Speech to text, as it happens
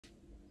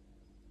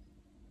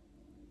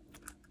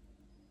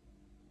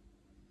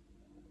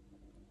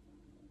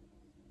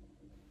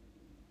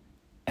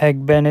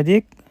Egg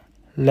Benedict.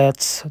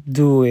 Let's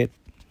do it.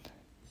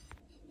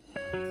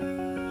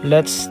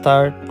 Let's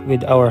start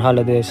with our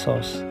holiday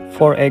sauce.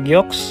 4 egg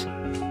yolks,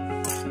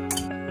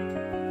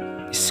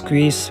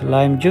 squeeze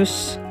lime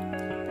juice,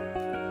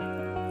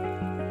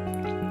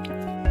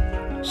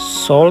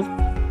 salt,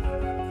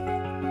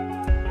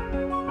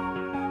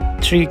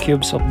 3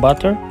 cubes of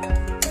butter,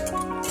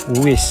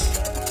 whisk.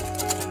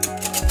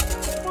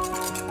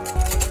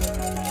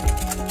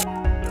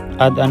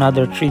 Add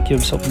another 3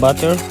 cubes of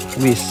butter,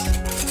 whisk.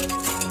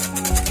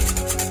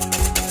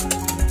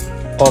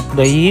 Off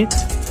the heat,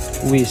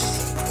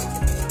 whisk.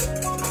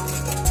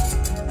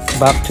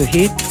 Back to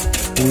heat,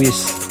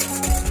 whisk.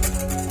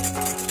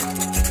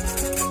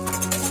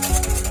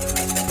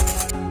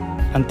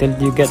 Until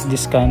you get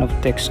this kind of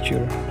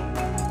texture.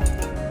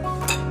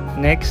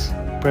 Next,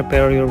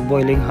 prepare your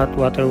boiling hot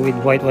water with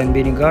white wine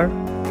vinegar.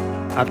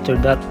 After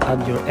that,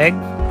 add your egg.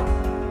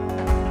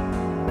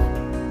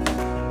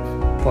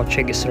 Poached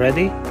egg is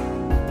ready.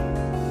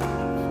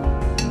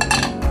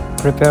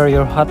 Prepare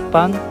your hot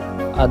pan.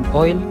 Add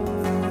oil.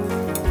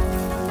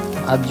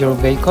 Add your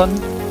bacon.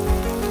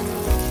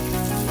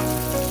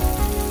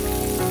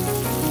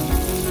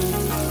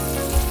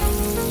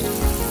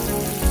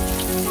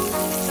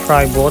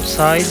 Fry both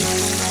sides.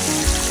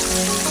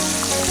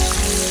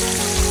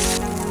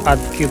 Add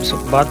cubes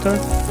of butter.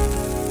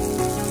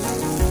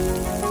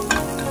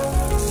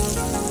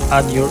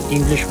 Add your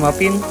English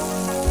muffin.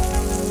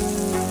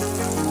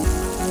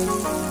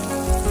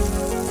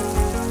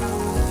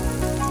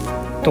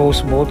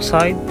 Toast both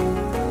sides.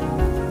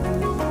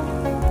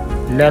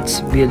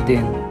 Let's build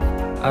in.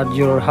 Add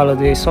your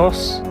holiday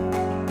sauce.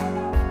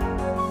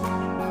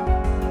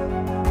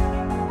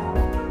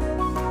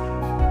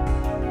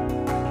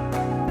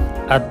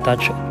 Add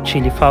touch of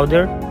chili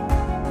powder.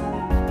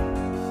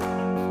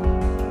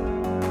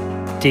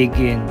 Dig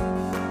in.